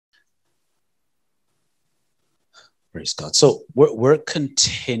Praise God. So we're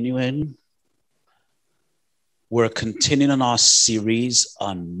continuing. We're continuing on our series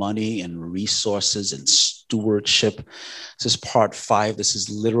on money and resources and stewardship. This is part 5. This is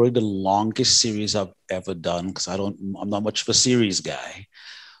literally the longest series I've ever done because I'm not much of a series guy,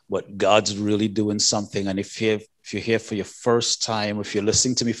 but God's really doing something. And if you're here for your first time, if you're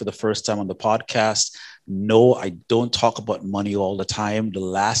listening to me for the first time on the podcast, no, I don't talk about money all the time. The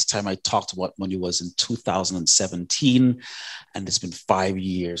last time I talked about money was in 2017, and it's been 5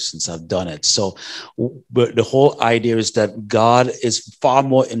 years since I've done it. So, but the whole idea is that God is far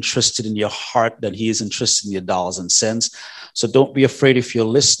more interested in your heart than he is interested in your dollars and cents. So don't be afraid if you're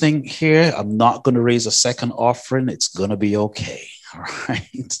listening here. I'm not going to raise a second offering. It's going to be okay. All right.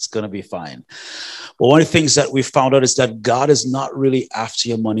 It's going to be fine. But one of the things that we found out is that God is not really after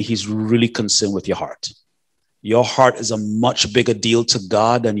your money. He's really concerned with your heart. Your heart is a much bigger deal to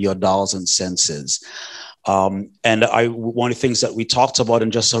God than your dollars and cents is. One of the things that we talked about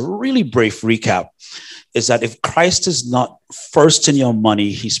in just a really brief recap is that if Christ is not first in your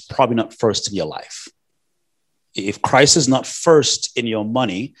money, he's probably not first in your life. If Christ is not first in your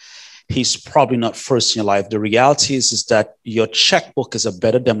money, he's probably not first in your life. The reality is that your checkbook is a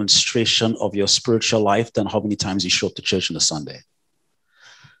better demonstration of your spiritual life than how many times you show up to church on a Sunday.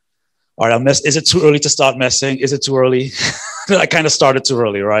 All right, is it too early to start messing? Is it too early? I kind of started too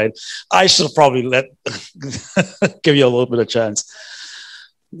early, right? I should probably give you a little bit of chance.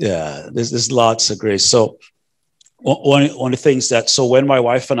 Yeah, there's lots of grace. So one of the things so when my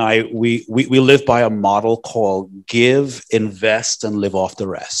wife and I, we live by a model called give, invest, and live off the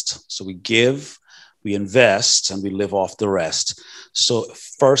rest. So we give, we invest, and we live off the rest. So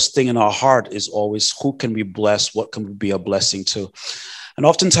first thing in our heart is always who can we bless? What can we be a blessing to? And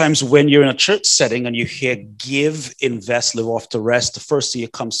oftentimes when you're in a church setting and you hear give, invest, live off the rest, the first thing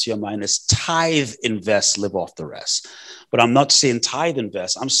that comes to your mind is tithe, invest, live off the rest. But I'm not saying tithe,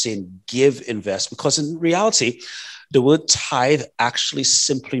 invest. I'm saying give, invest, because in reality, the word tithe actually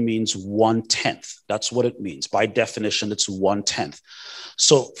simply means 1/10. That's what it means. By definition, it's 1/10.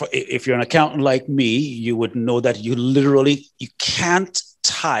 So if you're an accountant like me, you would know that you can't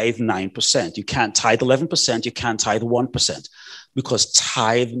tithe 9%. You can't tithe 11%. You can't tithe 1%. Because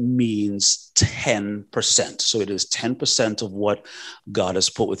tithe means 10%. So it is 10% of what God has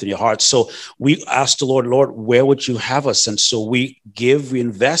put within your heart. So we asked the Lord, where would you have us? And so we give, we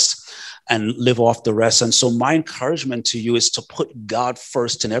invest, and live off the rest. And so my encouragement to you is to put God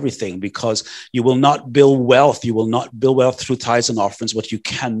first in everything, because you will not build wealth. You will not build wealth through tithes and offerings, but you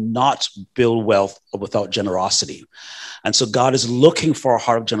cannot build wealth without generosity. And so God is looking for a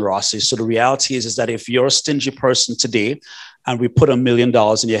heart of generosity. So the reality is that if you're a stingy person today, and we put $1 million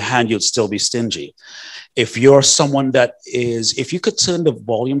in your hand, you'd still be stingy. If you're someone if you could turn the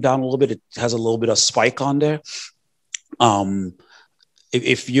volume down a little bit, it has a little bit of spike on there.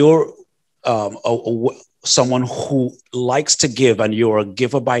 If you're someone who likes to give and you're a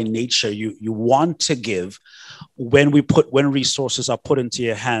giver by nature, you want to give. When resources are put into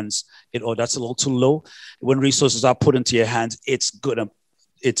your hands, that's a little too low. When resources are put into your hands, it's good.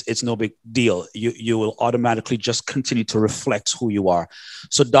 It's no big deal. You will automatically just continue to reflect who you are.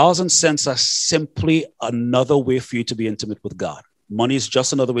 So dollars and cents are simply another way for you to be intimate with God. Money is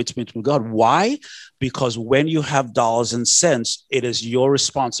just another way to be intimate with God. Why? Because when you have dollars and cents, it is your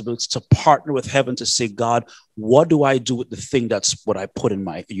responsibility to partner with heaven to say, God, what do I do with the thing that's what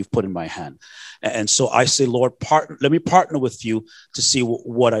you've put in my hand? And so I say, Lord, let me partner with you to see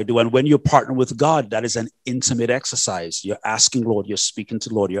what I do. And when you partner with God, that is an intimate exercise. You're asking Lord, you're speaking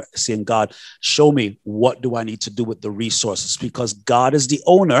to Lord, you're saying, God, show me, what do I need to do with the resources? Because God is the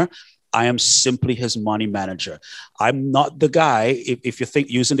owner. I am simply his money manager. I'm not the guy. If you think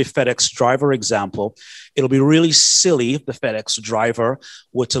using the FedEx driver example, it'll be really silly if the FedEx driver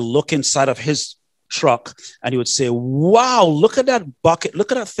were to look inside of his truck and he would say, wow, look at that bucket.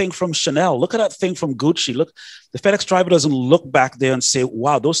 Look at that thing from Chanel. Look at that thing from Gucci. Look, the FedEx driver doesn't look back there and say,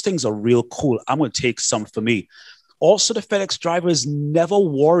 wow, those things are real cool. I'm going to take some for me. Also, the FedEx driver is never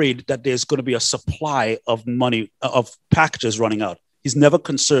worried that there's going to be a supply of packages running out. He's never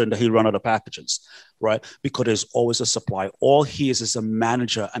concerned that he'll run out of packages, right? Because there's always a supply. All he is a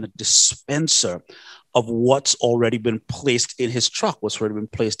manager and a dispenser of what's already been placed in his truck, what's already been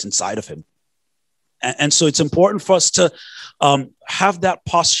placed inside of him. And so it's important for us to have that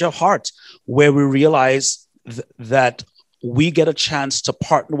posture of heart where we realize that we get a chance to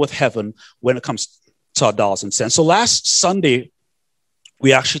partner with heaven when it comes to our dollars and cents. So last Sunday,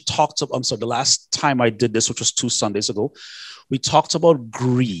 we actually the last time I did this, which was 2 Sundays ago, we talked about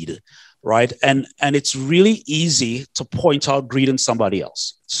greed. right? And it's really easy to point out greed in somebody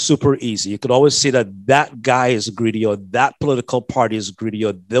else. Super easy. You could always see that that guy is greedy, or that political party is greedy,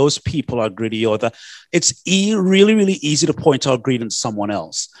 or those people are greedy, or that it's really, really easy to point out greed in someone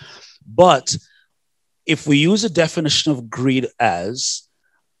else. But if we use a definition of greed as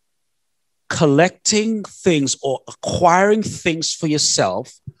collecting things or acquiring things for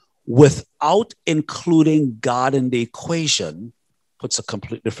yourself without including God in the equation, puts a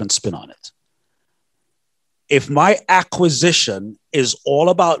complete different spin on it. If my acquisition is all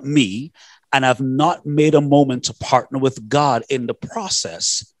about me and I've not made a moment to partner with God in the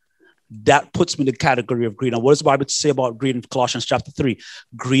process, that puts me in the category of greed. And what does the Bible say about greed in Colossians chapter 3?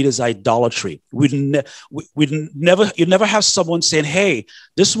 Greed is idolatry. You never have someone saying, hey,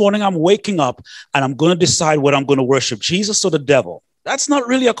 this morning I'm waking up and I'm going to decide whether I'm going to worship Jesus or the devil. That's not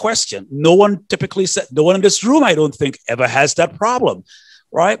really a question. No one typically said, no one in this room, I don't think, ever has that problem,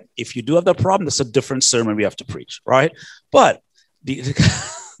 right? If you do have that problem, that's a different sermon we have to preach, right? But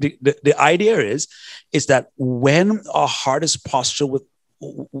the idea is that when our heart is postured with,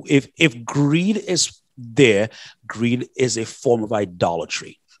 if greed is there, greed is a form of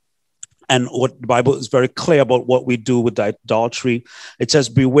idolatry. And what the Bible is very clear about what we do with idolatry. It says,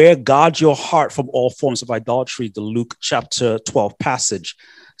 beware, guard your heart from all forms of idolatry. The Luke chapter 12 passage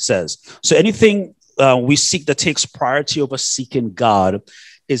says. So anything we seek that takes priority over seeking God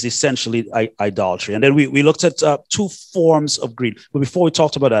is essentially idolatry. And then we looked at two forms of greed. But before we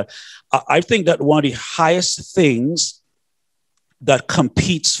talked about that, I think that one of the highest things that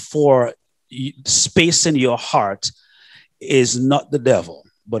competes for space in your heart is not the devil,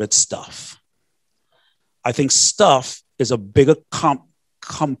 but it's stuff. I think stuff is a bigger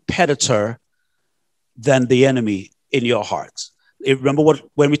competitor than the enemy in your heart. Remember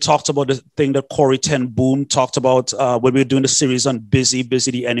when we talked about the thing that Corrie ten Boom talked about when we were doing the series on busy,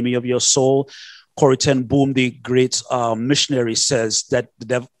 the enemy of your soul? Corrie ten Boom, the great missionary, says that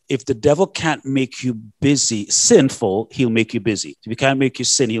if the devil can't make you busy, sinful, he'll make you busy. If he can't make you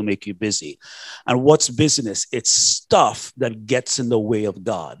sin, he'll make you busy. And what's busyness? It's stuff that gets in the way of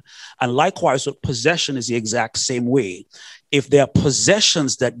God. And likewise, with possession is the exact same way. If there are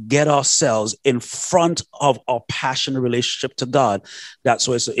possessions that get ourselves in front of our passionate relationship to God, that's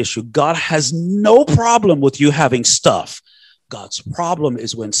where it's an issue. God has no problem with you having stuff. God's problem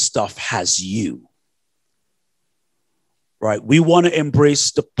is when stuff has you. Right? We want to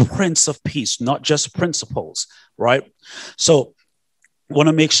embrace the Prince of Peace, not just principles, right? So we want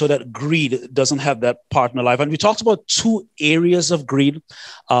to make sure that greed doesn't have that part in our life. And we talked about two areas of greed.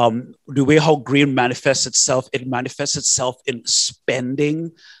 The way how greed manifests itself, it manifests itself in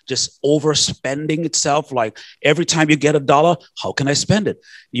spending, just overspending itself. Like every time you get $1, how can I spend it?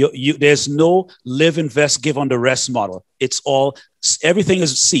 There's no live, invest, give on the rest model. It's all, everything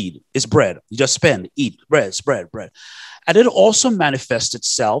is seed, is bread. You just spend, eat, bread. And it also manifests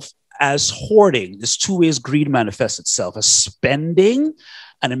itself as hoarding. There's two ways greed manifests itself: as spending,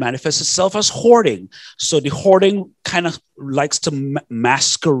 and it manifests itself as hoarding. So the hoarding kind of likes to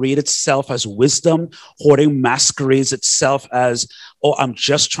masquerade itself as wisdom. Hoarding masquerades itself as, oh, I'm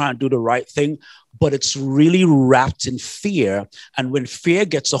just trying to do the right thing. But it's really wrapped in fear. And when fear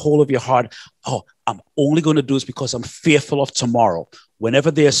gets a hold of your heart, oh, I'm only going to do this because I'm fearful of tomorrow. Whenever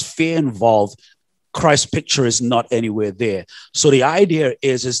there's fear involved, Christ's picture is not anywhere there. So the idea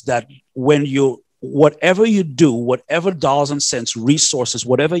is that when whatever you do, whatever dollars and cents, resources,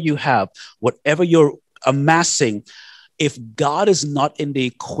 whatever you have, whatever you're amassing, if God is not in the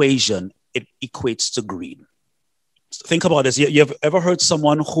equation, it equates to greed. So think about this. You've ever heard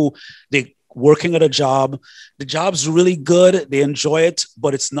someone who they're working at a job, the job's really good, they enjoy it,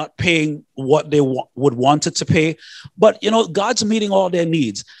 but it's not paying what they would want it to pay. But, God's meeting all their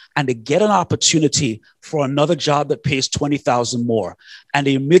needs, and they get an opportunity for another job that pays $20,000 more. And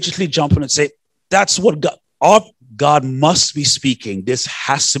they immediately jump in and say, that's what God must be speaking. This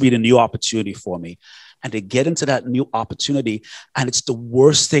has to be the new opportunity for me. And they get into that new opportunity, and it's the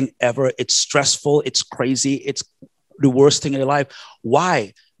worst thing ever. It's stressful. It's crazy. It's the worst thing in their life.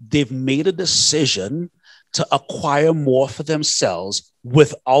 Why? They've made a decision to acquire more for themselves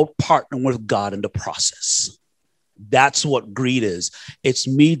without partnering with God in the process. That's what greed is. It's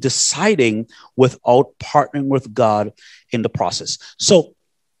me deciding without partnering with God in the process. So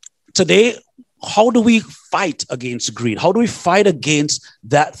today, how do we fight against greed? How do we fight against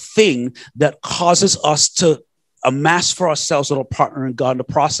that thing that causes us to amass for ourselves without partnering God in the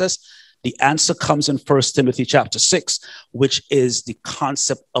process? The answer comes in 1 Timothy chapter 6, which is the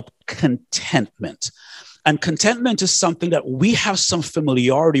concept of contentment. And contentment is something that we have some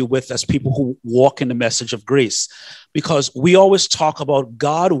familiarity with as people who walk in the message of grace, because we always talk about,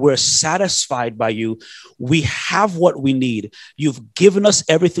 God, we're satisfied by you. We have what we need. You've given us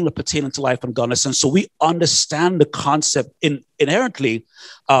everything that pertains to life and godliness. And so we understand the concept inherently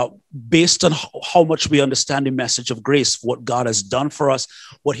based on how much we understand the message of grace, what God has done for us,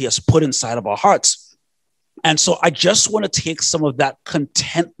 what he has put inside of our hearts. And so I just want to take some of that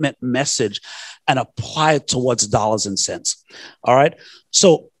contentment message and apply it towards dollars and cents. All right.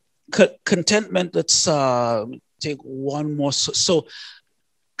 So contentment, let's take one more. So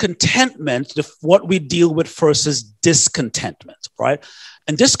contentment, what we deal with first is discontentment, right?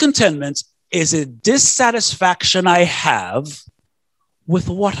 And discontentment is a dissatisfaction I have with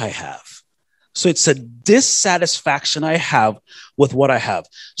what I have. So it's a dissatisfaction I have with what I have.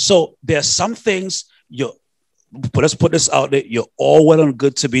 So there's some things let's put this out there. You're all well and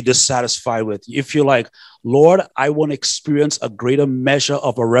good to be dissatisfied with. If you're like, Lord, I want to experience a greater measure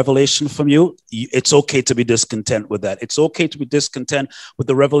of a revelation from you, it's okay to be discontent with that. It's okay to be discontent with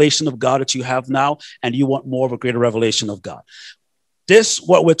the revelation of God that you have now, and you want more of a greater revelation of God.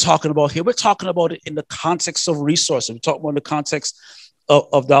 What we're talking about here, we're talking about it in the context of resources. We're talking about in the context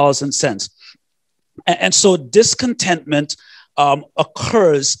of dollars and cents. And so discontentment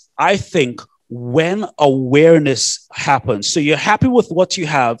occurs, I think, when awareness happens. So you're happy with what you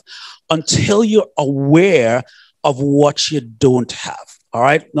have until you're aware of what you don't have. All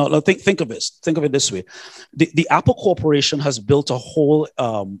right. Now think of this. Think of it this way. The Apple Corporation has built a whole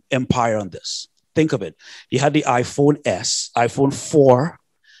empire on this. Think of it. You had the iPhone S, iPhone 4,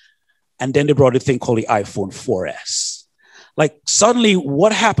 and then they brought a thing called the iPhone 4S. Like suddenly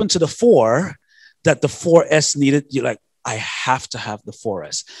what happened to the 4 that the 4S needed? You're like, I have to have the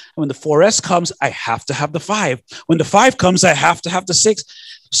 4S. And when the 4S comes, I have to have the 5. When the 5 comes, I have to have the 6.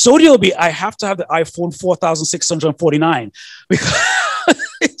 So it'll be, I have to have the iPhone 4649 because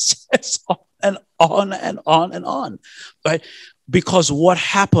it's just on and on and on and on, right? Because what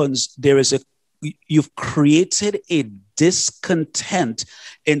happens, you've created a discontent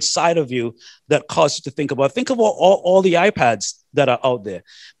inside of you that causes you to think of all the iPads that are out there.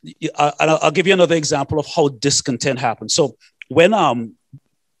 I'll give you another example of how discontent happens. So when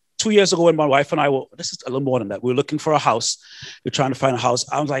 2 years ago, when my wife and I this is a little more than that, we were looking for a house. We're trying to find a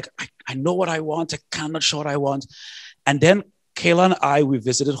house. I was like, I know what I want. I cannot show what I want. And then Kayla and we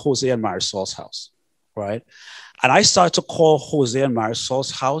visited Jose and Marisol's house, right? And I started to call Jose and Marisol's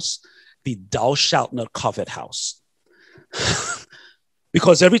house the thou shalt not covet house.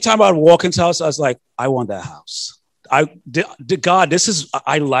 Because every time I would walk into the house, I was like, I want that house. God,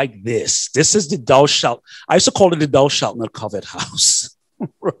 I like this. This is the thou shalt. I used to call it the thou shalt not covet house,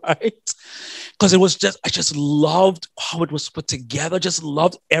 right? Because I just loved how it was put together. Just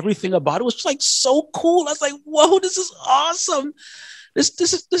loved everything about it. It was just like so cool. I was like, whoa, this is awesome. This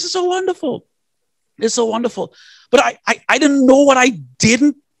is so wonderful. It's so wonderful. But I didn't know what I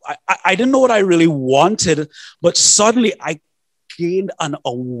didn't know what I really wanted, but suddenly I gained an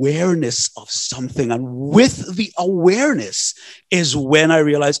awareness of something. And with the awareness is when I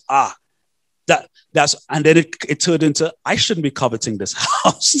realized, and then it turned into, I shouldn't be coveting this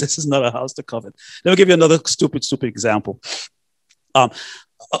house. This is not a house to covet. Let me give you another stupid example. Up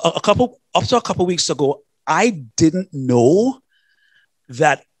to a couple weeks ago, I didn't know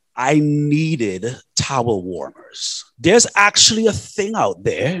that I needed towel warmers. There's actually a thing out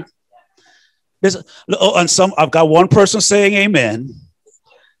there. I've got one person saying amen.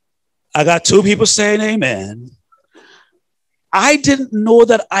 I got 2 people saying amen. I didn't know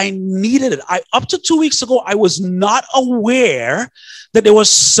that I needed it. Up to 2 weeks ago, I was not aware that there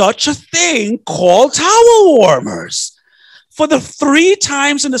was such a thing called towel warmers. For the 3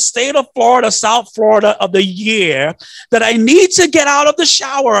 times in the state of Florida, South Florida of the year, that I need to get out of the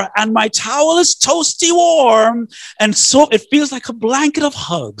shower and my towel is toasty warm. And so it feels like a blanket of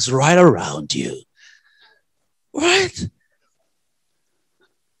hugs right around you. Right?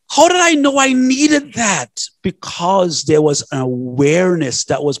 How did I know I needed that? Because there was an awareness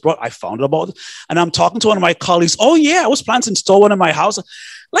that was brought. I found about it. And I'm talking to one of my colleagues. Oh, yeah, I was planning to install one in my house.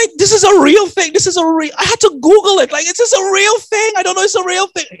 Like, this is a real thing. I had to Google it. Like, is this a real thing? I don't know. It's a real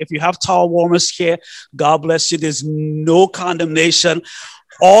thing. If you have towel warmers here, God bless you. There's no condemnation.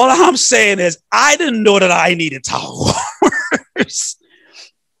 All I'm saying is I didn't know that I needed towel warmers.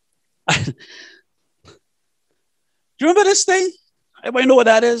 Do you remember this thing? Everybody know what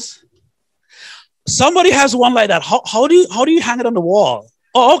that is? Somebody has one like that. How do you hang it on the wall?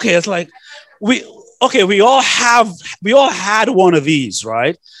 Oh, okay. It's like we all had one of these,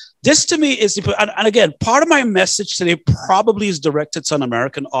 right? This to me is, and again, part of my message today probably is directed to an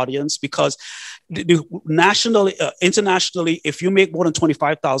American audience because nationally, internationally, if you make more than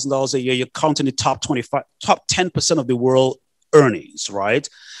 $25,000 a year, you're counting the top 10% of the world earnings, right?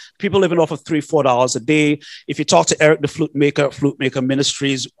 People living off of $3-4 a day. If you talk to Eric the Flute Maker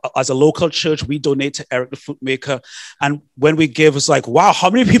Ministries, as a local church, we donate to Eric the Flute Maker. And when we give, it's like, wow,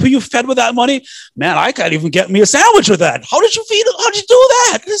 how many people you fed with that money? Man, I can't even get me a sandwich with that. How did you feed it? How did you do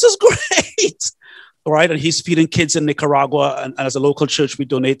that? This is great. All right. And he's feeding kids in Nicaragua. And as a local church, we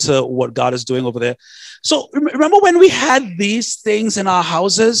donate to what God is doing over there. So remember when we had these things in our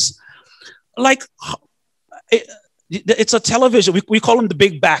houses? Like, it's a television. We call them the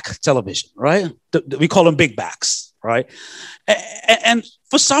big back television, right? We call them big backs, right? And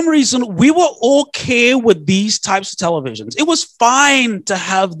for some reason, we were okay with these types of televisions. It was fine to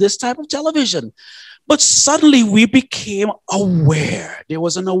have this type of television. But suddenly we became aware. There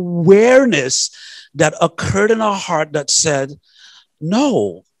was an awareness that occurred in our heart that said,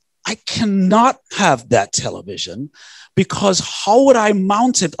 no, I cannot have that television because how would I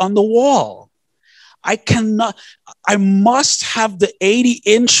mount it on the wall? I must have the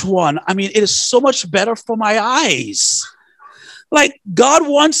 80-inch one. I mean, it is so much better for my eyes. Like God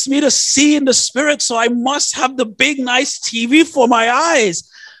wants me to see in the spirit, so I must have the big, nice TV for my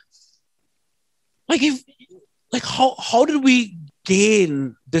eyes. How did we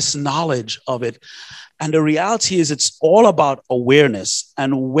gain this knowledge of it? And the reality is it's all about awareness.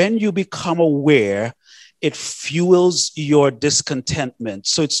 And when you become aware, it fuels your discontentment.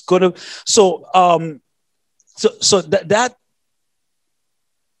 So it's going to,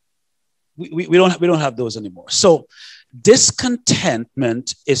 we don't have those anymore. So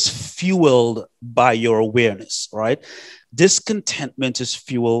discontentment is fueled by your awareness, right? Discontentment is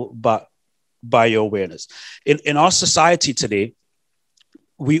fueled by your awareness. In our society today,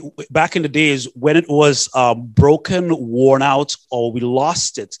 we back in the days when it was broken, worn out, or we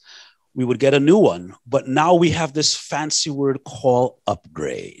lost it, we would get a new one. But now we have this fancy word called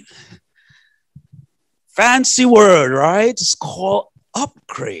upgrade. Fancy word, right? It's called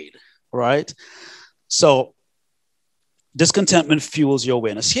upgrade, right? So discontentment fuels your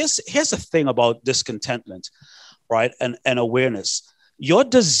awareness. Here's the thing about discontentment, right? And awareness. Your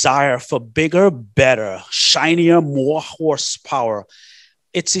desire for bigger, better, shinier, more horsepower,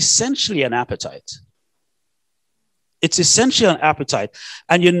 it's essentially an appetite. It's essentially an appetite.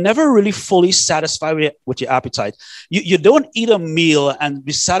 And you're never really fully satisfied with your appetite. You don't eat a meal and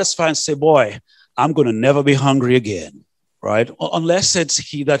be satisfied and say, boy, I'm going to never be hungry again, right? Unless it's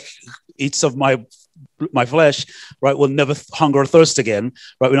he that eats of my flesh, right, will never hunger or thirst again,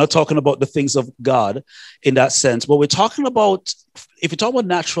 right? We're not talking about the things of God in that sense. But we're talking about, if you talk about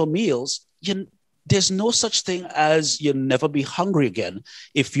natural meals, there's no such thing as you'll never be hungry again.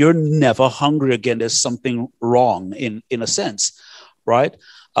 If you're never hungry again, there's something wrong in a sense, right?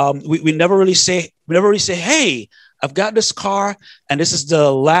 We never really say, hey, I've got this car and this is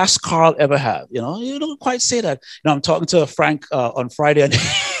the last car I'll ever have. You don't quite say that. I'm talking to Frank on Friday and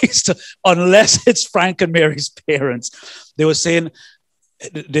unless it's Frank and Mary's parents, they were saying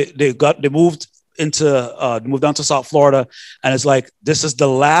they moved down to South Florida, and it's like, this is the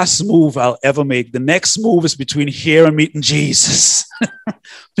last move I'll ever make. The next move is between here and meeting Jesus.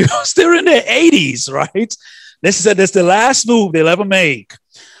 Because they're in their 80s, right? This is the last move they'll ever make,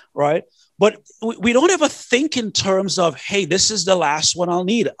 right? But we don't ever think in terms of, hey, this is the last one I'll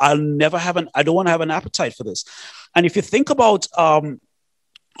need. I don't want to have an appetite for this. And if you think about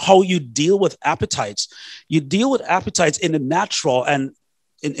how you deal with appetites in the natural and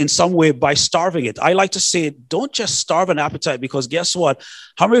in some way by starving it. I like to say, don't just starve an appetite, because guess what?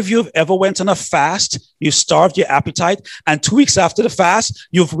 How many of you have ever went on a fast, you starved your appetite, and 2 weeks after the fast,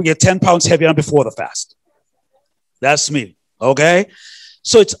 you're 10 pounds heavier than before the fast? That's me, okay?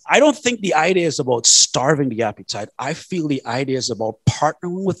 So I don't think the idea is about starving the appetite. I feel the idea is about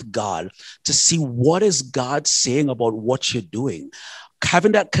partnering with God to see what is God saying about what you're doing,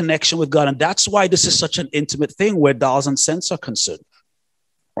 having that connection with God. And that's why this is such an intimate thing where dollars and cents are concerned.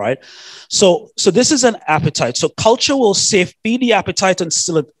 Right. So this is an appetite. So culture will say, feed the appetite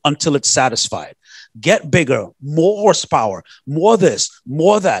until it's satisfied. Get bigger, more horsepower, more this,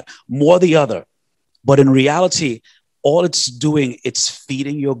 more that, more the other. But in reality, all it's doing, it's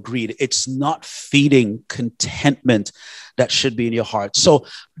feeding your greed. It's not feeding contentment that should be in your heart. So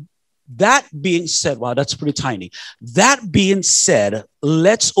that being said, wow, that's pretty tiny. That being said,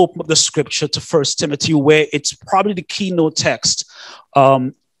 let's open up the scripture to 1 Timothy, where it's probably the keynote text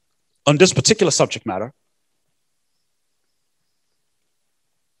on this particular subject matter.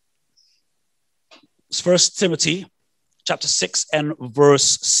 It's 1 Timothy chapter 6 and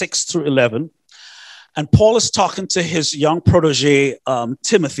verse 6 through 11. And Paul is talking to his young protege,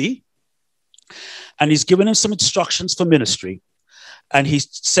 Timothy, and he's giving him some instructions for ministry. And he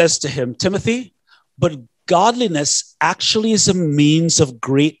says to him, Timothy, but godliness actually is a means of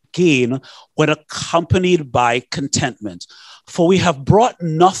great gain when accompanied by contentment. For we have brought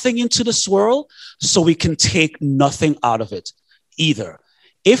nothing into this world, so we can take nothing out of it either.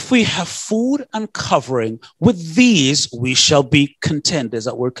 If we have food and covering, with these we shall be content. There's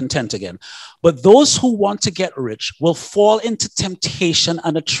that word content again. But those who want to get rich will fall into temptation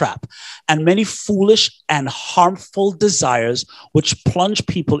and a trap, and many foolish and harmful desires which plunge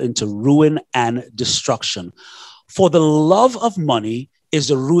people into ruin and destruction. For the love of money is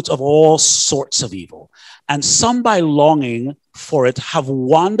the root of all sorts of evil. And some, by longing for it, have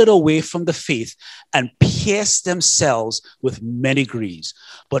wandered away from the faith and pierced themselves with many griefs.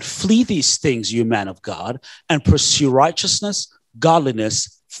 But flee these things, you man of God, and pursue righteousness,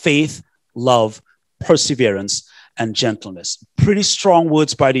 godliness, faith, love, perseverance, and gentleness. Pretty strong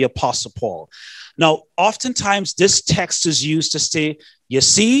words by the Apostle Paul. Now, oftentimes this text is used to say, you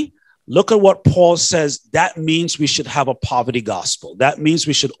see, look at what Paul says. That means we should have a poverty gospel. That means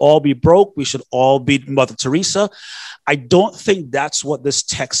we should all be broke. We should all be Mother Teresa. I don't think that's what this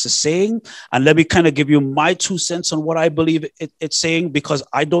text is saying. And let me kind of give you my 2 cents on what I believe it's saying, because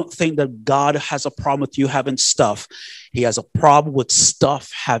I don't think that God has a problem with you having stuff. He has a problem with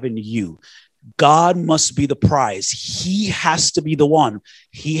stuff having you. God must be the prize. He has to be the one.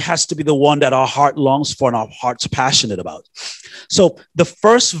 He has to be the one that our heart longs for and our heart's passionate about. So the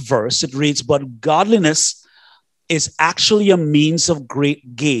first verse, it reads, but godliness is actually a means of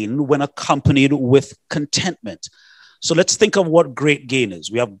great gain when accompanied with contentment. So let's think of what great gain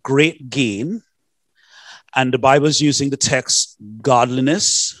is. We have great gain, and the Bible is using the text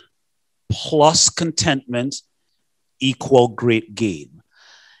godliness plus contentment equal great gain.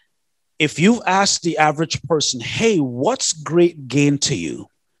 If you've asked the average person, hey, what's great gain to you?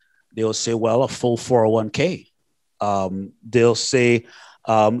 They'll say, well, a full 401k. They'll say,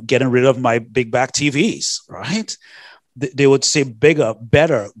 getting rid of my big back TVs, right? They would say bigger,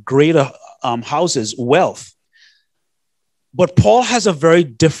 better, greater houses, wealth. But Paul has a very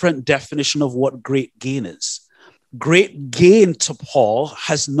different definition of what great gain is. Great gain to Paul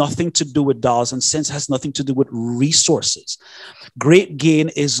has nothing to do with dollars and cents, has nothing to do with resources. Great gain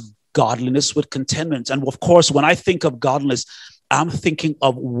is godliness with contentment. And of course, when I think of godliness, I'm thinking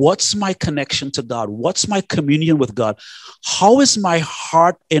of what's my connection to God? What's my communion with God? How is my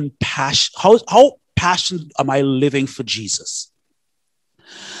heart in passion? How passionate am I living for Jesus?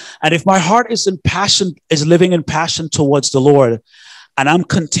 And if my heart is in passion, is living in passion towards the Lord, and I'm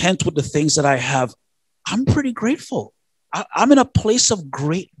content with the things that I have, I'm pretty grateful. I'm in a place of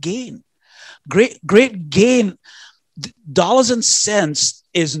great gain. Great gain. Dollars and cents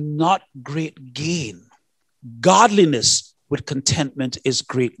is not great gain. Godliness with contentment is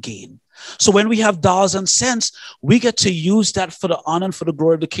great gain. So when we have dollars and cents, we get to use that for the honor and for the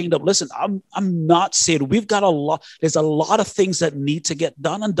glory of the kingdom. Listen, I'm not saying we've got a lot. There's a lot of things that need to get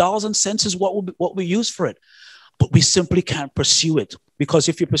done, and dollars and cents is what we use for it. But we simply can't pursue it, because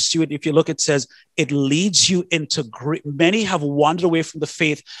if you pursue it, if you look, it says it leads you into great. Many have wandered away from the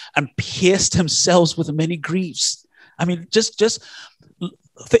faith and pierced themselves with many griefs. I mean, just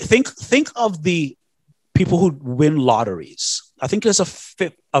think of the people who win lotteries. I think there's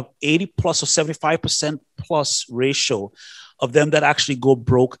a 80 plus or 75% plus ratio of them that actually go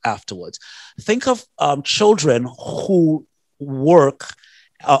broke afterwards. Think of children who work.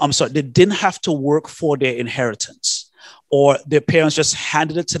 They didn't have to work for their inheritance, or their parents just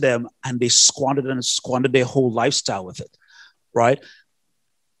handed it to them and they squandered their whole lifestyle with it, right?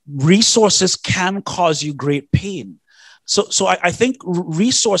 Resources can cause you great pain. So I think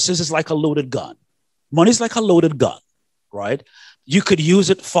resources is like a loaded gun. Money is like a loaded gun, right? You could use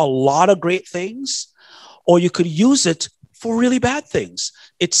it for a lot of great things, or you could use it for really bad things.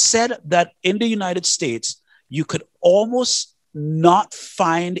 It's said that in the United States, you could almost not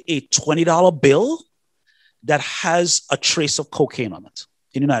find a $20 bill that has a trace of cocaine on it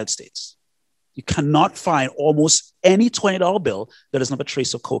in the United States. You cannot find almost any $20 bill that doesn't have a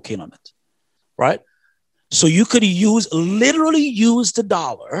trace of cocaine on it, right? So you could literally use the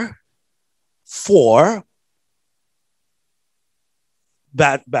dollar for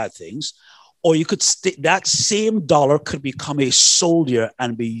bad things, or you could that same dollar could become a soldier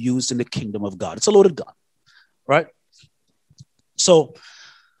and be used in the kingdom of God. It's a loaded gun, right? So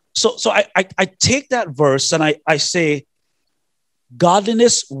I take that verse and I say,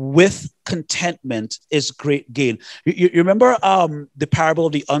 godliness with contentment is great gain. You remember the parable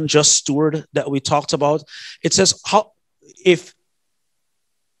of the unjust steward that we talked about? It says, if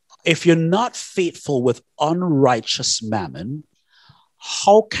if you're not faithful with unrighteous mammon,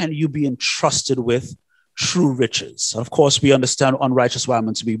 how can you be entrusted with true riches? Of course, we understand unrighteous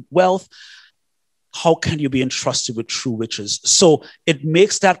mammon to be wealth. How can you be entrusted with true riches? So it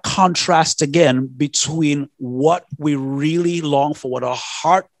makes that contrast again between what we really long for, what our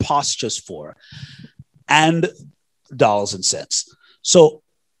heart postures for, and dollars and cents. So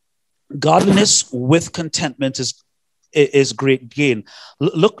godliness with contentment is great gain.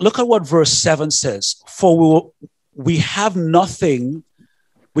 Look at what verse 7 says. For we have nothing,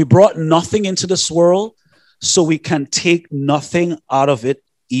 we brought nothing into this world, so we can take nothing out of it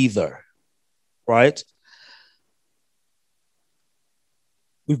either. Right?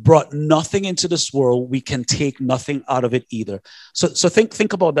 We've brought nothing into this world. We can take nothing out of it either. So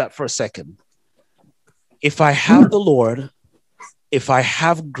think about that for a second. If I have the Lord, if I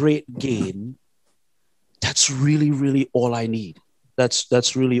have great gain, that's really, really all I need.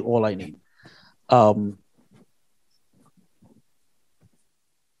 That's really all I need.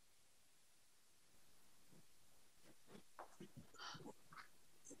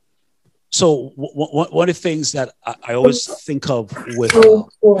 So one of the things that I always think of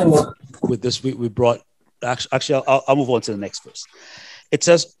with this, we brought, actually, I'll move on to the next verse. It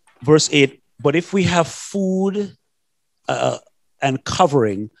says, verse 8, but if we have food and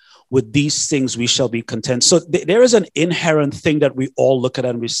covering, with these things we shall be content. So there is an inherent thing that we all look at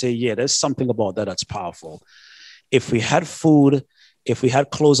and we say, yeah, there's something about that that's powerful. If we had food, if we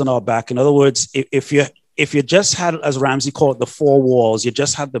had clothes on our back, in other words, if you just had, as Ramsey called it, the four walls, you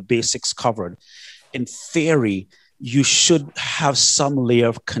just had the basics covered, in theory, you should have some layer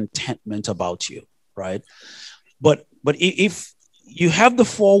of contentment about you, right? But if you have the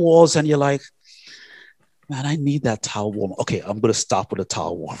four walls and you're like, man, I need that towel warmer. Okay, I'm going to stop with the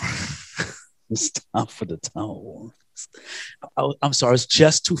towel warmer. Stop for the towel warmer. I'm sorry, I was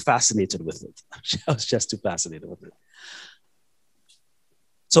just too fascinated with it. I was just too fascinated with it.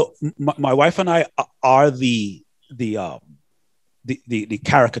 So my wife and I are the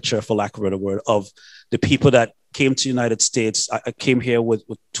caricature, for lack of a better word, of the people that came to the United States. I came here with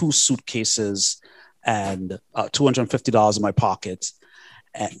 2 suitcases and $250 in my pocket.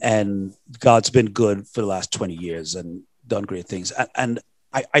 And God's been good for the last 20 years and done great things. And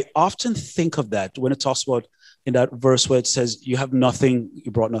I often think of that when it talks about in that verse where it says, you have nothing,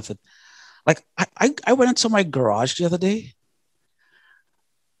 you brought nothing. Like I went into my garage the other day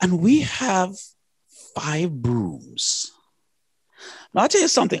and we have 5 brooms. Now I'll tell you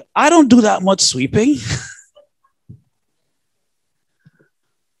something, I don't do that much sweeping.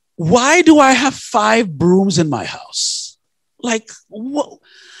 Why do I have 5 brooms in my house? Like, what?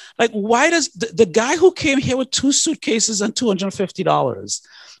 Like, why does the guy who came here with 2 suitcases and $250,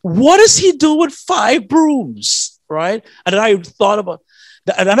 what does he do with 5 brooms, right? And then I thought about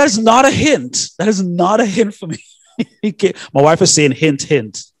that, and that is not a hint. That is not a hint for me. My wife is saying hint,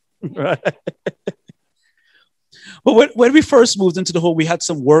 hint, right? But when we first moved into the home, we had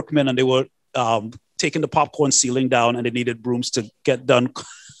some workmen, and they were taking the popcorn ceiling down, and they needed brooms to get done.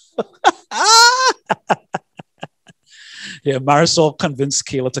 Yeah, Marisol convinced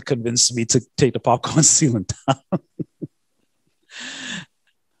Kayla to convince me to take the popcorn ceiling down.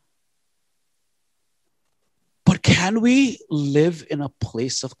 But can we live in a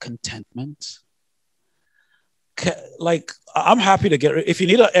place of contentment? Like, I'm happy to get, if you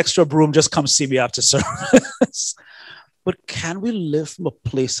need an extra broom, just come see me after service. But can we live from a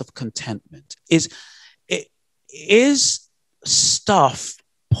place of contentment? Is stuff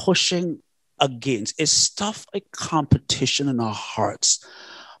pushing against, is stuff a competition in our hearts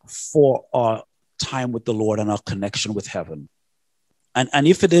for our time with the Lord and our connection with heaven? And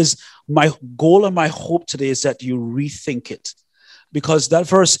if it is, my goal and my hope today is that you rethink it, because that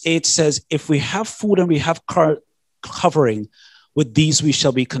verse 8 says, if we have food and we have covering, with these we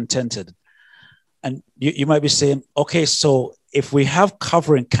shall be contented. And you might be saying, okay, so if we have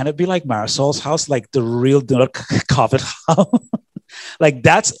covering, can it be like Marisol's house, like the real do not covet house? Like,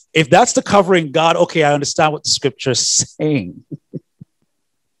 if that's the covering, God, okay, I understand what the scripture is saying.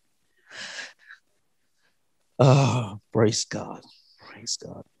 Oh, praise God. Praise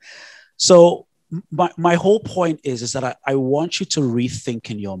God. So my whole point is that I want you to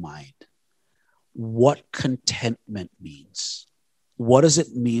rethink in your mind what contentment means. What does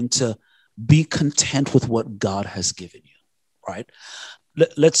it mean to be content with what God has given you, right?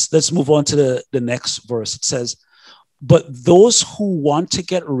 Let's move on to the next verse. It says, but those who want to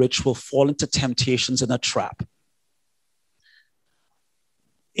get rich will fall into temptations and a trap.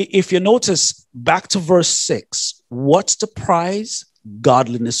 If you notice, back to verse 6, what's the prize?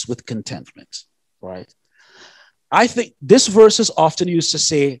 Godliness with contentment, right? I think this verse is often used to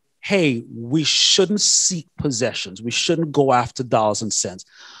say, hey, we shouldn't seek possessions. We shouldn't go after dollars and cents.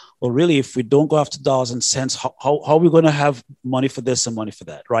 Well, really, if we don't go after dollars and cents, how are we going to have money for this and money for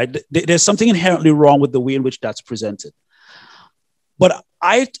that, right? There's something inherently wrong with the way in which that's presented. But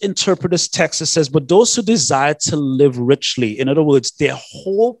I interpret this text that says, but those who desire to live richly, in other words, their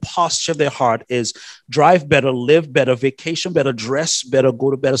whole posture of their heart is drive better, live better, vacation better, dress better, go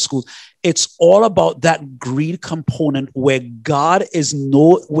to better schools. It's all about that greed component where God is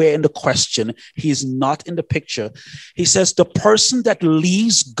nowhere in the question. He's not in the picture. He says the person that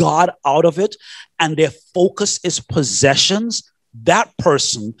leaves God out of it and their focus is possessions, that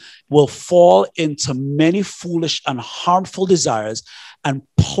person will fall into many foolish and harmful desires and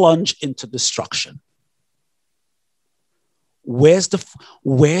plunge into destruction. Where's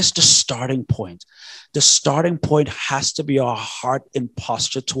the starting point? The starting point has to be our heart in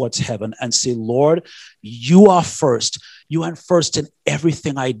posture towards heaven and say, Lord, you are first. You are first in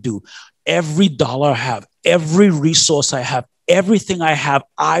everything I do. Every dollar I have, every resource I have, everything I have,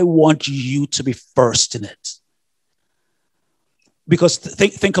 I want you to be first in it. Because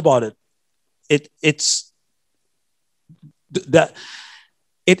think about it.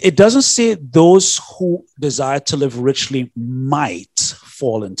 It doesn't say those who desire to live richly might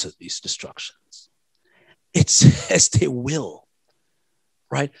fall into these destructions. It says they will,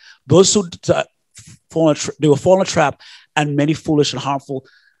 right? Those who they will fall in a trap, and many foolish and harmful,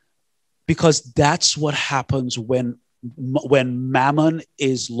 because that's what happens when mammon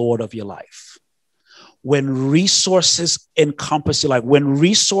is Lord of your life. When resources encompass your life, when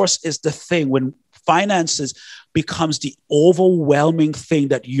resource is the thing, when finances becomes the overwhelming thing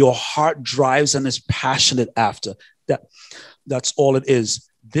that your heart drives and is passionate after, that's all it is.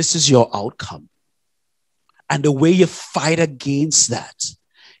 This is your outcome. And the way you fight against that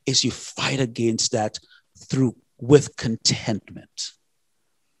is you fight against that with contentment.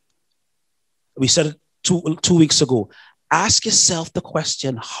 We said it two weeks ago. Ask yourself the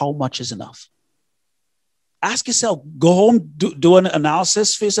question, how much is enough? Ask yourself, go home, do an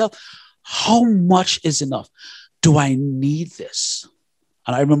analysis for yourself. How much is enough? Do I need this?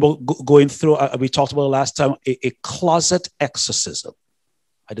 And I remember going through, we talked about it last time, a closet exorcism.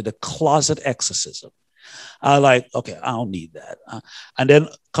 I did a closet exorcism. I like, okay, I don't need that. And then a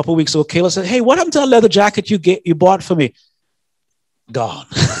couple of weeks ago, Kayla said, hey, what happened to that leather jacket you bought for me? Gone.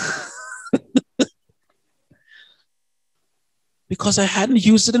 Because I hadn't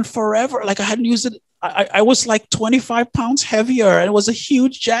used it in forever. Like I hadn't used it. I was like 25 pounds heavier, and it was a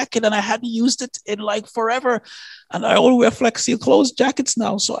huge jacket, and I hadn't used it in like forever. And I only wear flexi clothes jackets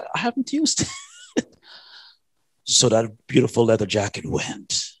now, so I haven't used it. So that beautiful leather jacket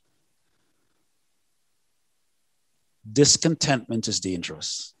went. Discontentment is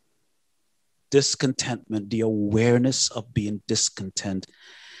dangerous. Discontentment, the awareness of being discontent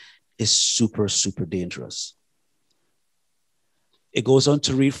is super, super dangerous. It goes on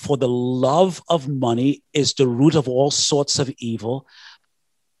to read, for the love of money is the root of all sorts of evil,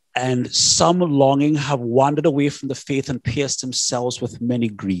 and some longing have wandered away from the faith and pierced themselves with many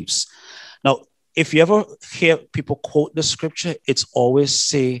griefs. Now, if you ever hear people quote the scripture, it's always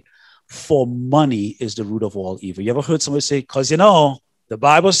say, for money is the root of all evil. You ever heard somebody say, because the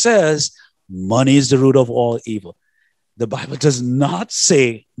Bible says money is the root of all evil. The Bible does not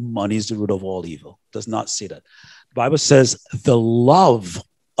say money is the root of all evil. It does not say that. The Bible says the love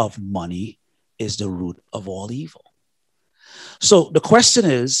of money is the root of all evil. So the question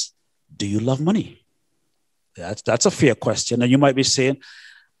is, do you love money? That's a fair question. And you might be saying,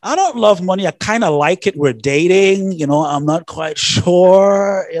 I don't love money. I kind of like it. We're dating. I'm not quite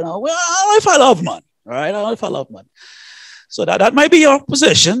sure. Well, I don't know if I love money. All right. I don't know if I love money. So that might be your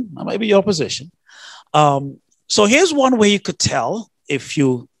position. That might be your position. So here's one way you could tell if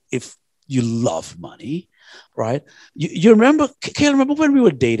you love money, right? You remember, Kayla, remember when we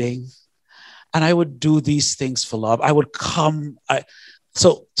were dating and I would do these things for love? I would come.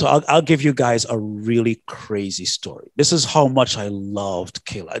 So I'll give you guys a really crazy story. This is how much I loved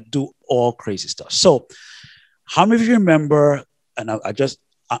Kayla. I do all crazy stuff. So how many of you remember, and I'm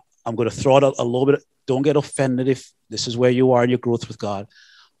going to throw out a little bit, don't get offended if this is where you are in your growth with God,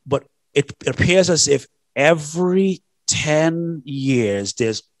 but it appears as if every 10 years,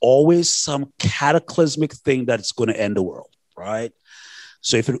 there's always some cataclysmic thing that's going to end the world, right?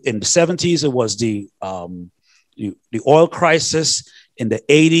 So if in the 70s, it was the oil crisis. In the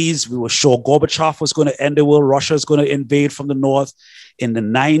 80s, we were sure Gorbachev was going to end the world. Russia is going to invade from the north. In the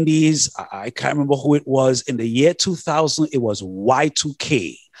 90s, I can't remember who it was. In the year 2000, it was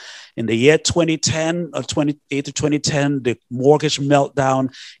Y2K. In the year 2010, or 2008 to 2010, the mortgage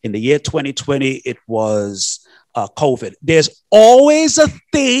meltdown. In the year 2020, it was COVID. There's always a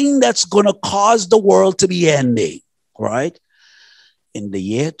thing that's going to cause the world to be ending, right? In the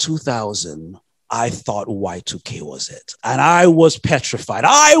year 2000, I thought Y2K was it. And I was petrified.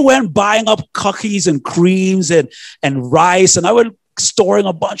 I went buying up cookies and creams and rice, and I went storing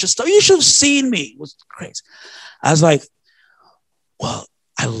a bunch of stuff. You should have seen me. It was crazy. I was like, well,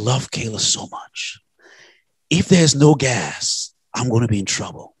 I love Kayla so much. If there's no gas, I'm going to be in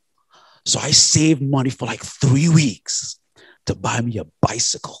trouble. So I saved money for like 3 weeks to buy me a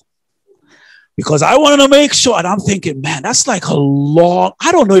bicycle. Because I wanted to make sure, and I'm thinking, man, that's like a long,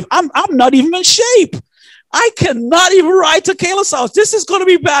 I don't know if I'm not even in shape. I cannot even ride to Kayla's house. This is going to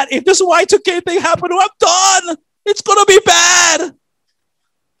be bad. If this Y2K thing happened, I'm done. It's going to be bad.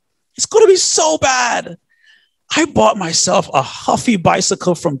 It's going to be so bad. I bought myself a Huffy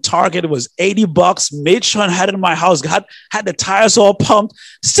bicycle from Target. It was $80, made sure I had it in my house, had the tires all pumped,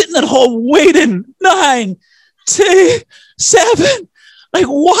 sitting at home waiting, 9, 10, 7, like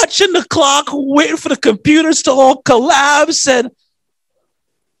watching the clock, waiting for the computers to all collapse.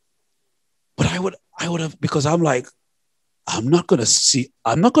 But I would have, because I'm like, I'm not going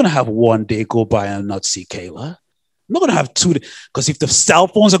to have one day go by and not see Kayla. I'm not going to have 2 days, because if the cell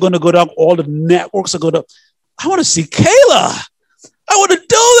phones are going to go down, all the networks are going to, I want to see Kayla. I want to do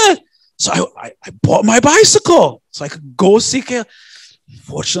that. So I bought my bicycle so I could go see Kayla.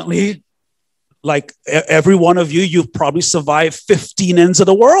 Fortunately, like every one of you, you've probably survived 15 ends of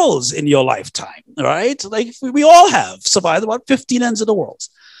the worlds in your lifetime, right? Like we all have survived about 15 ends of the worlds,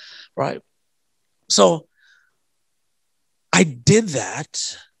 right? So I did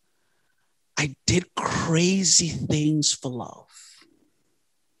that. I did crazy things for love.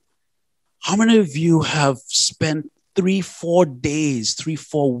 How many of you have spent 3-4 days,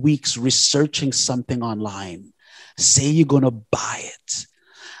 3-4 weeks researching something online? Say you're going to buy it.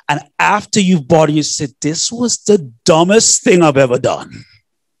 And after you've bought it, you said, this was the dumbest thing I've ever done.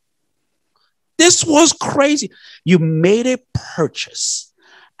 This was crazy. You made a purchase.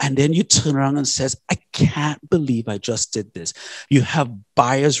 And then you turn around and says, I can't believe I just did this. You have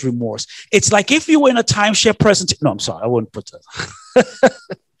buyer's remorse. It's like if you were in a timeshare presentation. No, I'm sorry. I wouldn't put that.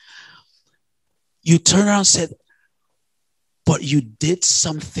 You turn around and said, but you did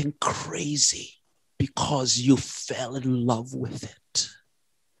something crazy because you fell in love with it.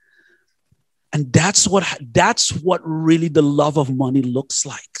 And that's what really the love of money looks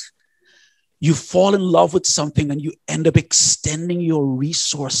like. You fall in love with something and you end up extending your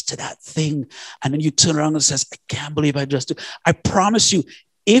resource to that thing. And then you turn around and says, I can't believe I just did. I promise you,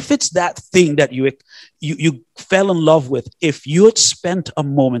 if it's that thing that you fell in love with, if you had spent a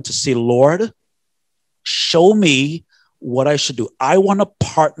moment to say, Lord, show me what I should do. I want to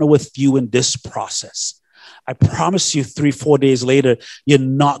partner with you in this process. I promise you 3-4 days later, you're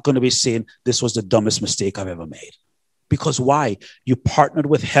not going to be saying this was the dumbest mistake I've ever made. Because why? You partnered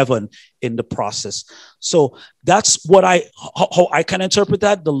with heaven in the process. So that's what how I can interpret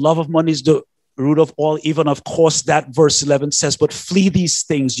that. The love of money is the root of all. Even, of course, that verse 11 says, but flee these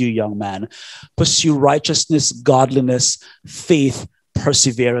things, you young man. Pursue righteousness, godliness, faith,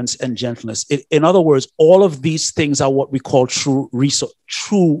 perseverance, and gentleness. In other words, all of these things are what we call true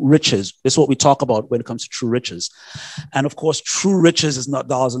riches. This is what we talk about when it comes to true riches. And of course, true riches is not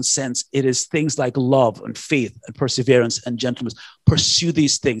dollars and cents. It is things like love and faith and perseverance and gentleness. Pursue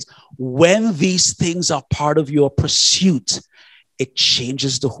these things. When these things are part of your pursuit, it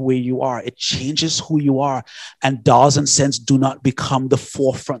changes the way you are. It changes who you are. And dollars and cents do not become the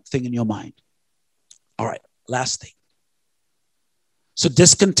forefront thing in your mind. All right, last thing. So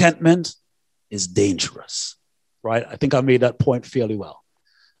discontentment is dangerous, right? I think I made that point fairly well.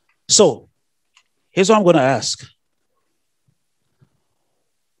 So here's what I'm going to ask.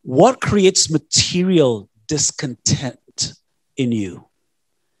 What creates material discontent in you?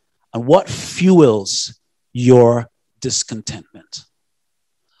 And what fuels your discontentment?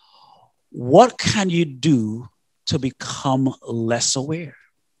 What can you do to become less aware?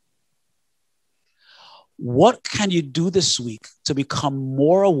 What can you do this week to become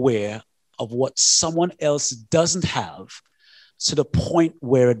more aware of what someone else doesn't have to the point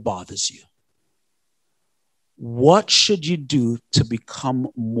where it bothers you? What should you do to become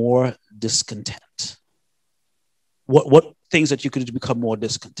more discontent? What things that you could do to become more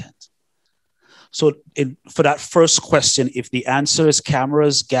discontent? So for that first question, if the answer is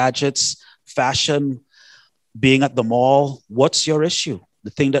cameras, gadgets, fashion, being at the mall, what's your issue? The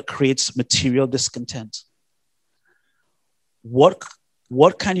thing that creates material discontent.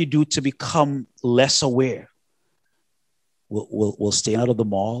 What can you do to become less aware? We'll stay out of the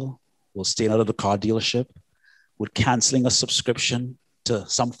mall. We'll stay out of the car dealership. We're canceling a subscription to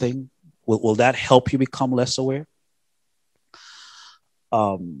something. Will that help you become less aware?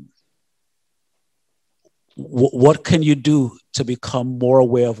 Um, what can you do to become more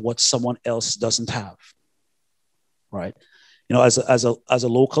aware of what someone else doesn't have? Right. You know, as a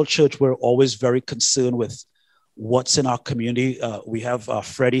local church, we're always very concerned with what's in our community. We have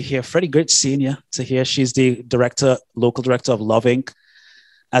Freddie here. Freddie, great seeing you to here. She's the local director of Love Inc.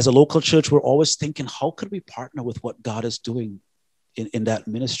 As a local church, we're always thinking, how could we partner with what God is doing in that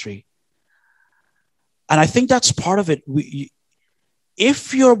ministry? And I think that's part of it.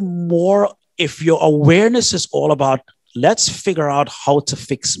 If your awareness is all about, let's figure out how to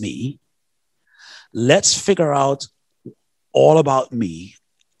fix me, let's figure out all about me,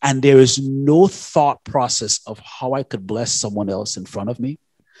 and there is no thought process of how I could bless someone else in front of me.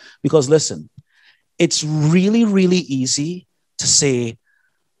 Because listen, it's really, really easy to say,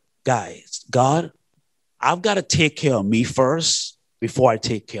 guys, God, I've got to take care of me first before I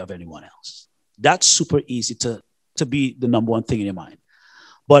take care of anyone else. That's super easy to be the number one thing in your mind.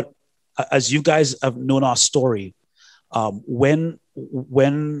 But as you guys have known our story, when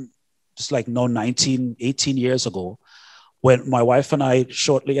just like 18 years ago, when my wife and I,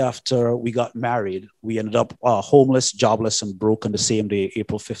 shortly after we got married, we ended up homeless, jobless, and broke on the same day,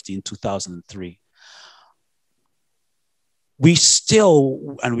 April 15, 2003. We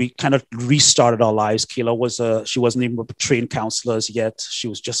kind of restarted our lives. Kayla she wasn't even trained counselors yet. She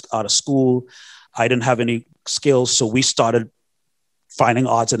was just out of school. I didn't have any skills. So we started finding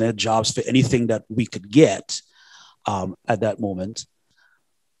odds and ends jobs for anything that we could get at that moment.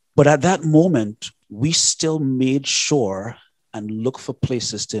 But at that moment, we still made sure and look for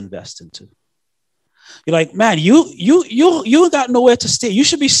places to invest into. You're like, man, you got nowhere to stay. You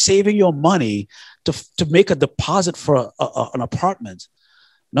should be saving your money to make a deposit for an apartment.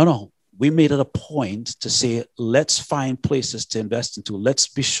 No. We made it a point to say, let's find places to invest into. Let's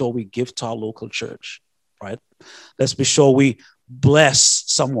be sure we give to our local church, right? Let's be sure we bless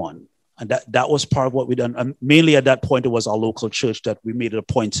someone. And that was part of what we done. And mainly at that point, it was our local church that we made it a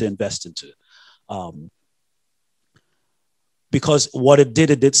point to invest into. Because what it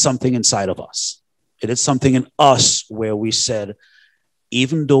did something inside of us. It did something in us where we said,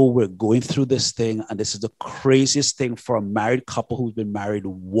 even though we're going through this thing, and this is the craziest thing for a married couple who's been married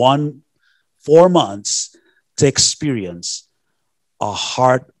 4 months to experience, our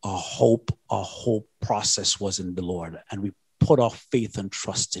heart, our hope process was in the Lord. And we put our faith and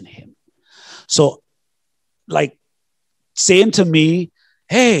trust in him. So like saying to me,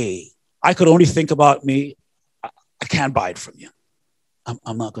 hey, I could only think about me. I can't buy it from you.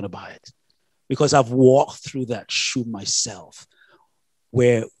 I'm not going to buy it because I've walked through that shoe myself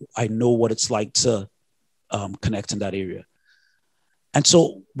where I know what it's like to connect in that area. And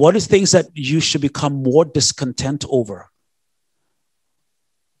so what are things that you should become more discontent over?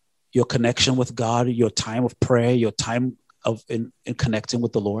 Your connection with God, your time of prayer, your time of in connecting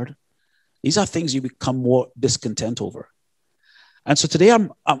with the Lord. These are things you become more discontent over. And so today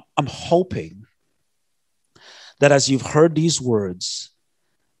I'm hoping that as you've heard these words,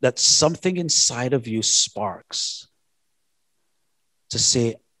 that something inside of you sparks to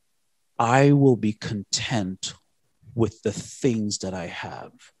say, I will be content with the things that I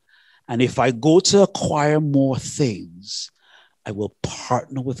have. And if I go to acquire more things, I will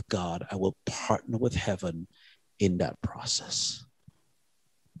partner with God. I will partner with heaven in that process.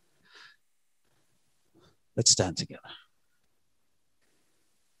 Let's stand together.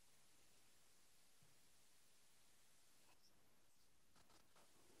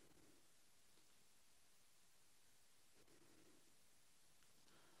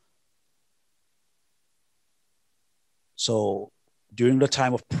 So during the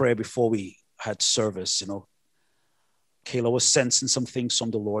time of prayer before we had service, Kayla was sensing some things from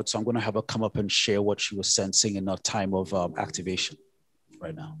the Lord. So I'm going to have her come up and share what she was sensing in our time of activation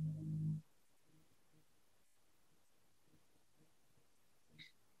right now.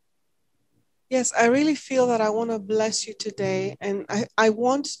 Yes, I really feel that I want to bless you today. And I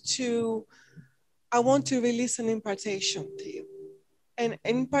want to release an impartation to you. An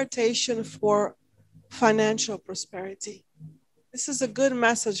impartation for financial prosperity. This is a good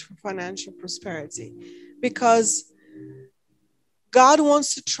message for financial prosperity because God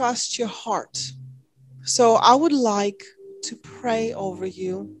wants to trust your heart. So I would like to pray over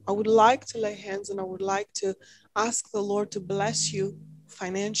you. I would like to lay hands and I would like to ask the Lord to bless you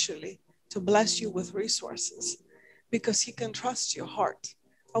financially, to bless you with resources because he can trust your heart.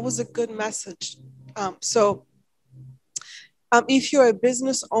 That was a good message. If you're a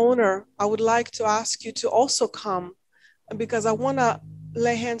business owner, I would like to ask you to also come because I want to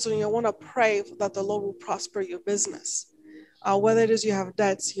lay hands on you. I want to pray that the Lord will prosper your business. Whether it is you have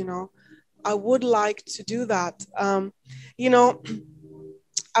debts, I would like to do that. You know,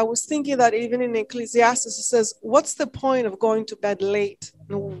 I was thinking that even in Ecclesiastes, it says, what's the point of going to bed late,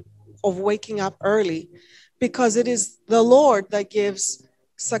 of waking up early? Because it is the Lord that gives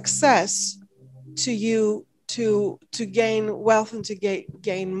success to you to gain wealth and to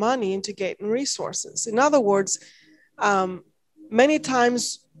gain money and to gain resources. In other words, many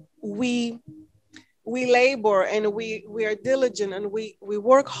times we labor and we are diligent and we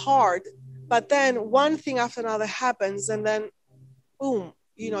work hard, but then one thing after another happens, and then boom,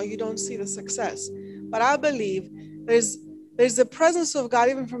 you don't see the success. But I believe there's the presence of God.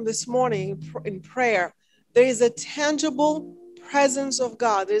 Even from this morning in prayer, there is a tangible presence of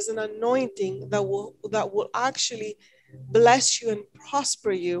God. There's an anointing that will actually bless you and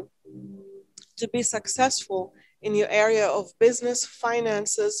prosper you to be successful in your area of business,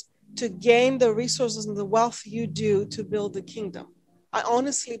 finances, to gain the resources and the wealth you do to build the kingdom. I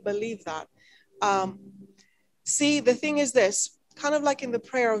honestly believe that. See, the thing is this, kind of like in the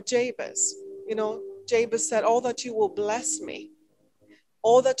prayer of Jabez, Jabez said, all that you will bless me,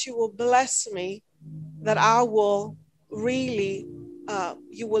 all that you will bless me, that I will really,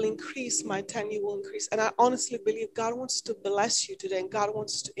 you will increase my tent, you will increase. And I honestly believe God wants to bless you today and God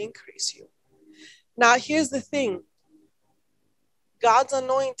wants to increase you. Now, here's the thing. God's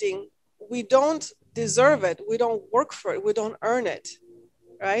anointing, we don't deserve it. We don't work for it. We don't earn it,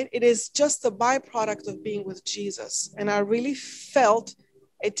 right? It is just a byproduct of being with Jesus. And I really felt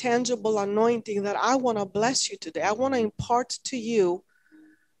a tangible anointing that I want to bless you today. I want to impart to you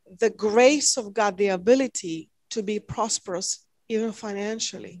the grace of God, the ability to be prosperous, even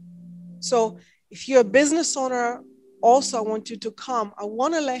financially. So if you're a business owner, also I want you to come. I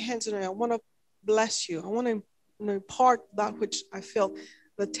want to lay hands on you. I want to bless you. I want to impart that which I feel,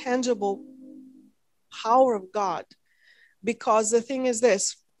 the tangible power of God. Because the thing is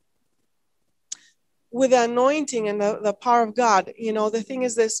this, with the anointing and the power of God, the thing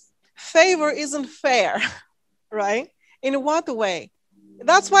is this, favor isn't fair, right? In what way?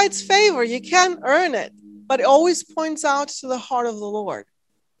 That's why it's favor. You can't earn it, but it always points out to the heart of the Lord,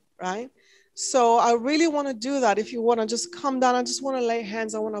 right? So I really want to do that. If you want to just come down, I just want to lay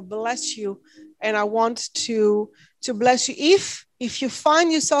hands. I want to bless you, and I want to bless you. If you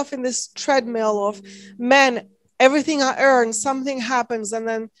find yourself in this treadmill of, man, everything I earn, something happens, and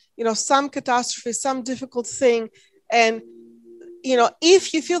then some catastrophe, some difficult thing, and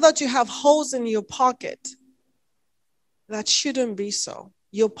if you feel that you have holes in your pocket, that shouldn't be so.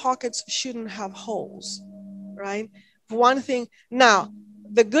 Your pockets shouldn't have holes, right? One thing. Now,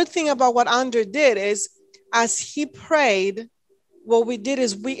 the good thing about what Andrae did is, as he prayed, what we did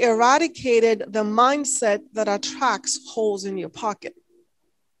is we eradicated the mindset that attracts holes in your pocket,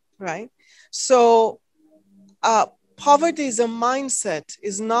 right? So poverty is a mindset,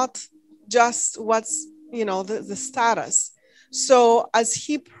 is not just what's, the status. So as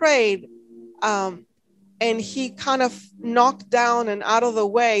he prayed, and he kind of knocked down and out of the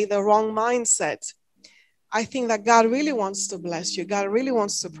way the wrong mindset, I think that God really wants to bless you. God really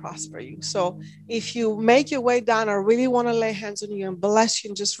wants to prosper you. So if you make your way down, I really want to lay hands on you and bless you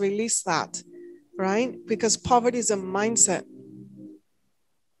and just release that, right? Because poverty is a mindset.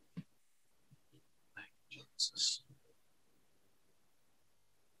 Thank you, Jesus.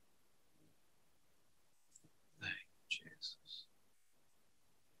 Thank you, Jesus.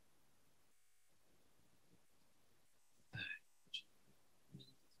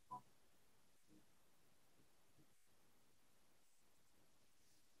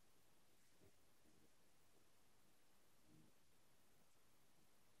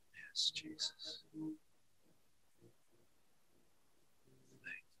 Yes, Jesus.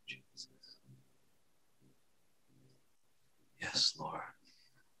 Thank you, Jesus. Yes, Lord.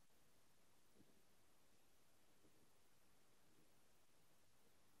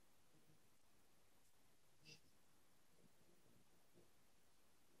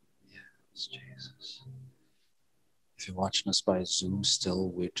 Yes, Jesus. If you're watching us by Zoom still,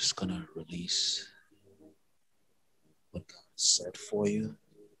 we're just going to release what God said for you.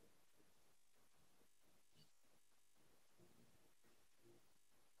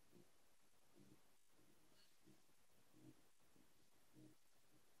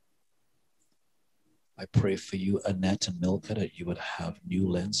 I pray for you, Annette and Milka, that you would have new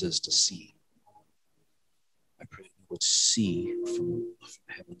lenses to see. I pray you would see from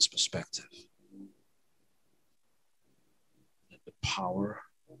heaven's perspective. That the power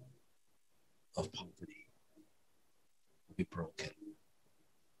of poverty will be broken.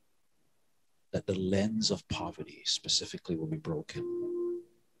 That the lens of poverty specifically will be broken.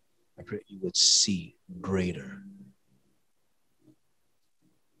 I pray you would see greater.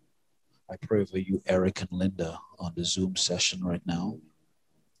 I pray for you, Eric and Linda, on the Zoom session right now,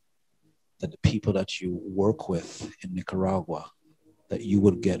 that the people that you work with in Nicaragua, that you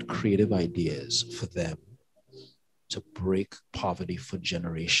would get creative ideas for them to break poverty for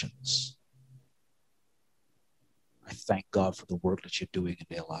generations. I thank God for the work that you're doing in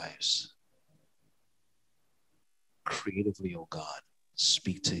their lives. Creatively, oh God,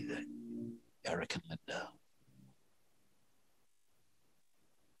 speak to Eric and Linda.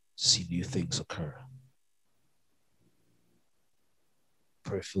 See new things occur.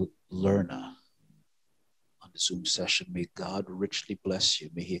 Pray for Lerna on the Zoom session. May God richly bless you.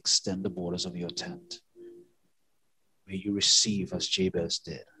 May He extend the borders of your tent. May you receive as Jabez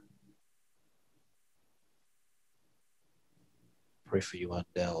did. Pray for you,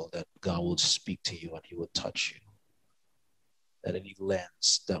 Andel, that God will speak to you and He will touch you. That any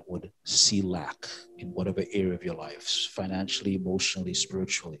lens that would see lack in whatever area of your life, financially, emotionally,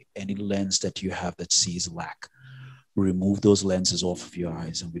 spiritually, any lens that you have that sees lack, remove those lenses off of your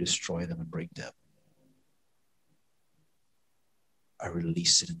eyes and we destroy them and break them. I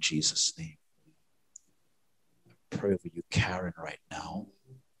release it in Jesus' name. I pray over you, Karen, right now,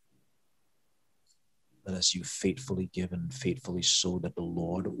 that as you faithfully give and faithfully sow, that the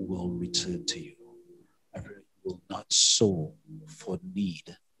Lord will return to you. I pray you will not sow for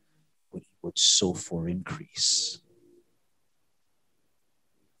need, but you would sow for increase.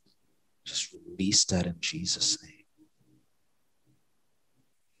 Just release that in Jesus' name.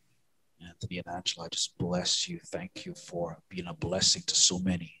 Anthony and Angela, I just bless you. Thank you for being a blessing to so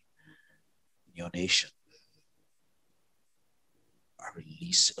many in your nation. I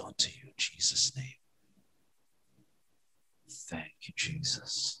release it unto you in Jesus' name. Thank you,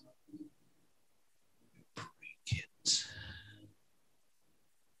 Jesus. Break it.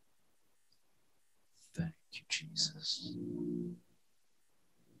 Thank you, Jesus.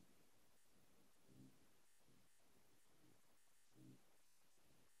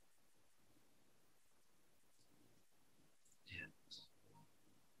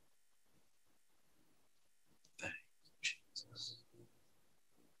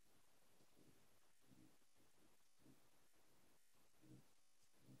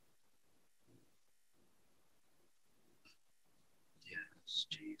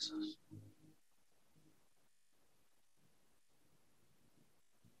 Jesus.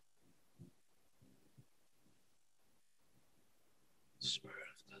 Spirit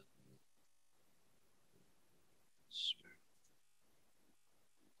of God. Spirit.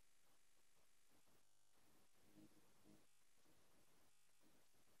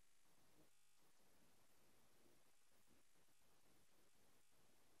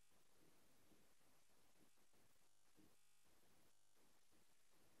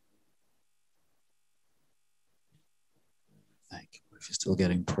 Thank you. If you're still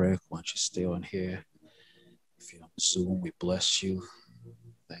getting prayer, why don't you stay on here? If you're on Zoom, we bless you.